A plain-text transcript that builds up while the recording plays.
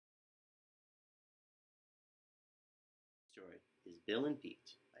Story is Bill and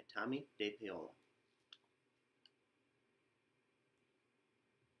Pete by Tommy DePaola.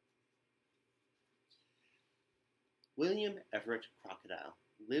 William Everett Crocodile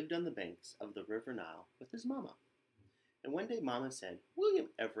lived on the banks of the River Nile with his mama. And one day Mama said, "William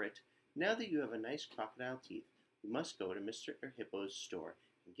Everett, now that you have a nice crocodile teeth, we must go to Mr. Hippo's store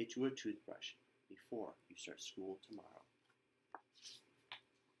and get you a toothbrush before you start school tomorrow."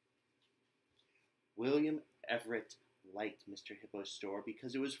 William Everett liked Mr. Hippo's store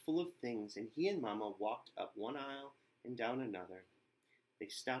because it was full of things, and he and Mama walked up one aisle and down another. They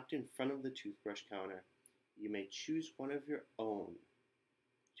stopped in front of the toothbrush counter. "You may choose one of your own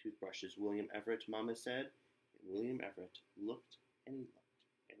toothbrushes, William Everett," Mama said. And William Everett looked and he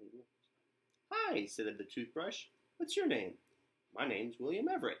looked and he looked. "Hi," said the toothbrush. "What's your name?" "My name's William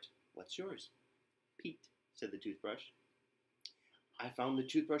Everett." "What's yours?" "Pete," said the toothbrush. "I found the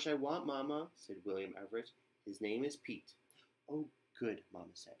toothbrush I want, Mama," said William Everett. "His name is Pete." "Oh, good,"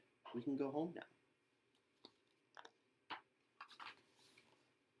 Mama said. "We can go home now."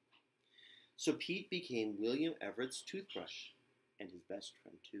 So Pete became William Everett's toothbrush and his best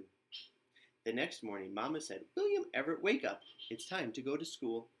friend, too. The next morning, Mama said, "William Everett, wake up. It's time to go to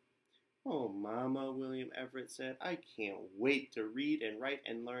school." "Oh, Mama," William Everett said, "I can't wait to read and write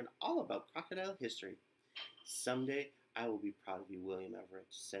and learn all about crocodile history." "Someday I will be proud of you, William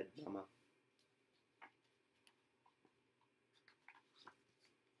Everett," said Mama.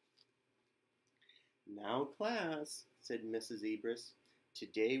 "Now, class," said Mrs. Ebris,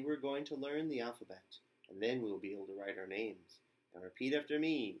 "today we're going to learn the alphabet, and then we'll be able to write our names. Now repeat after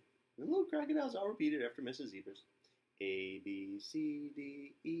me." The little crocodiles all repeated after Mrs. Ebris. A, B, C,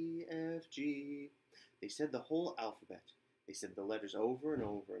 D, E, F, G. They said the whole alphabet. They said the letters over and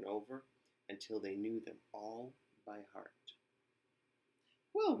over and over until they knew them all by heart.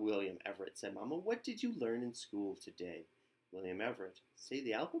 "Well, William Everett," said Mama, "what did you learn in school today?" "William Everett, say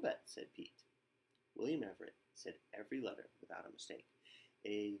the alphabet," said Pete. William Everett said every letter without a mistake.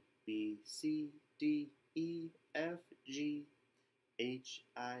 A, B, C, D, E, F, G, H,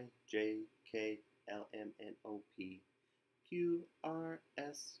 I, J, K, L, M, N, O, P, Q, R,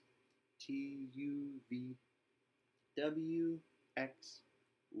 S, T, U, V, W, X,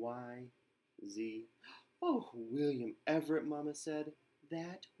 Y, Z. "Oh, William Everett," Mama said,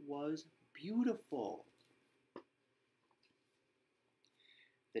 "that was beautiful."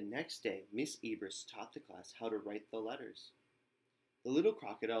 The next day, Miss Ebris taught the class how to write the letters. The little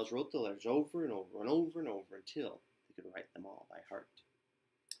crocodiles wrote the letters over and over and over and over until they could write them all by heart.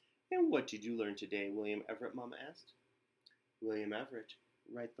 "And what did you learn today, William Everett?" Mama asked. "William Everett,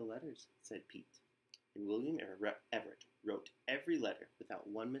 write the letters," said Pete. And William Everett wrote every letter without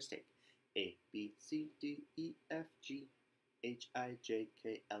one mistake. A, B, C, D, E, F, G, H, I, J,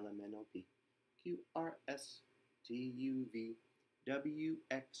 K, L, M, N, O, P, Q, R, S, T, U, V, W,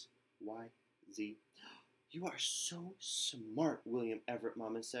 X, Y, Z. "You are so smart, William Everett,"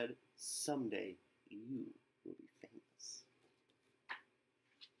 Mama said. "Someday you will be famous."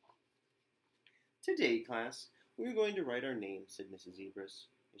 "Today, class, we're going to write our names," said Mrs. Ebris,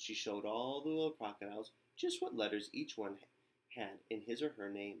 and she showed all the little crocodiles just what letters each one had in his or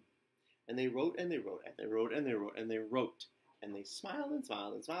her name. And they wrote and they wrote and they wrote and they wrote and they wrote, and they smiled and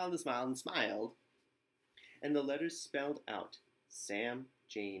smiled and smiled and smiled and smiled, and the letters spelled out Sam,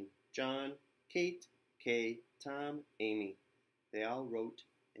 Jane, John, Kate, Kay, Tom, Amy. They all wrote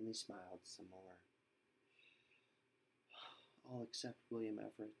and they smiled some more. All except William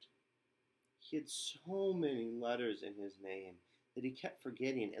Everett. He had so many letters in his name that he kept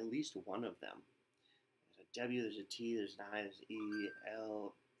forgetting at least one of them. There's a W, there's a T, there's an I, there's an E,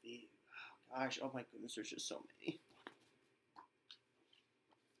 L, V. Oh gosh, oh my goodness, there's just so many.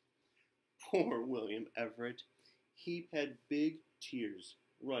 Poor William Everett. He had big tears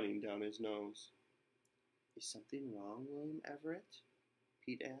running down his nose. "Is something wrong, William Everett?"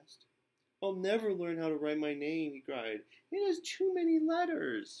 Pete asked. "I'll never learn how to write my name," he cried. "It has too many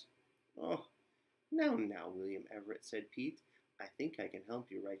letters." "Oh, now, William Everett," said Pete. "I think I can help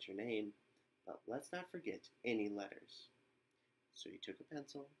you write your name, but let's not forget any letters." So he took a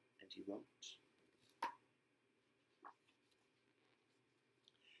pencil and he wrote.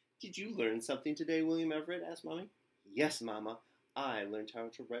 "Did you learn something today, William Everett?" asked Mommy. "Yes, Mama, I learned how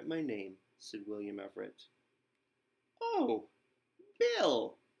to write my name," said William Everett. "Oh,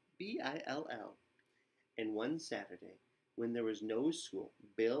 Bill, Bill. And one Saturday, when there was no school,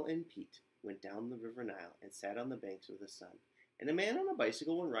 Bill and Pete went down the River Nile and sat on the banks with the sun, and a man on a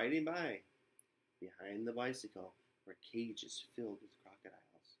bicycle went riding by. Behind the bicycle were cages filled with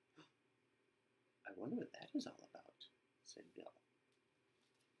crocodiles. "I wonder what that is all about," said Bill.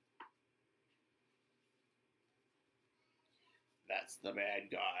 That's the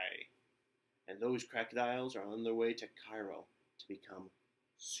bad guy. And those crocodiles are on their way to Cairo to become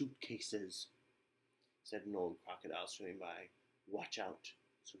suitcases, said an old crocodile swimming by. Watch out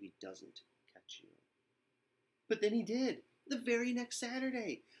so he doesn't catch you. But then he did. The very next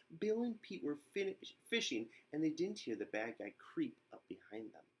Saturday, Bill and Pete were fishing, and they didn't hear the bad guy creep up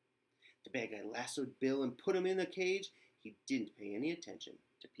behind them. The bad guy lassoed Bill and put him in a cage. He didn't pay any attention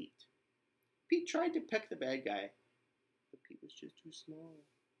to Pete. Pete tried to peck the bad guy, but Pete was just too small.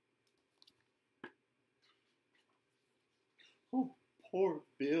 Oh, poor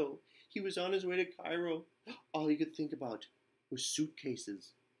Bill. He was on his way to Cairo. All he could think about was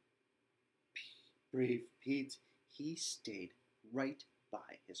suitcases. Brave Pete. He stayed right by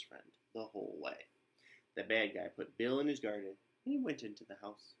his friend the whole way. The bad guy put Bill in his garden, and he went into the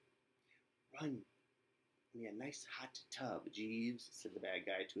house. Run me a nice hot tub, Jeeves, said the bad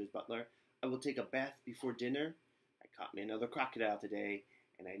guy to his butler. I will take a bath before dinner. I caught me another crocodile today,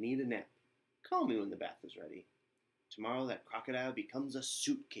 and I need a nap. Call me when the bath is ready. Tomorrow that crocodile becomes a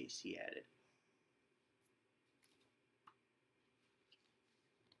suitcase, he added.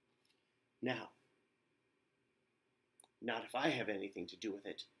 Now, not if I have anything to do with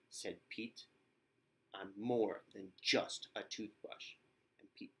it, said Pete. I'm more than just a toothbrush. And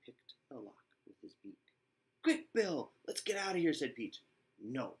Pete picked the lock with his beak. Quick, Bill, let's get out of here, said Pete.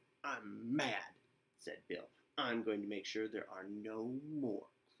 No, I'm mad, said Bill. I'm going to make sure there are no more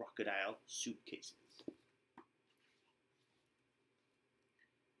crocodile suitcases.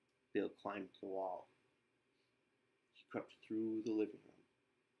 Bill climbed the wall. He crept through the living room,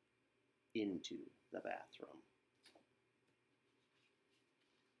 into the bathroom.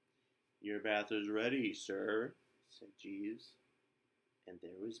 Your bath is ready, sir, said Jeeves. And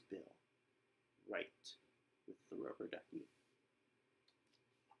there was Bill, right with the rubber ducky.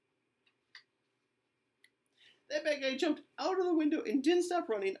 That bad guy jumped out of the window and didn't stop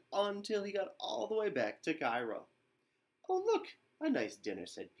running until he got all the way back to Cairo. Oh, look, a nice dinner,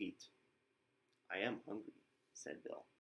 said Pete. I am hungry, said Bill.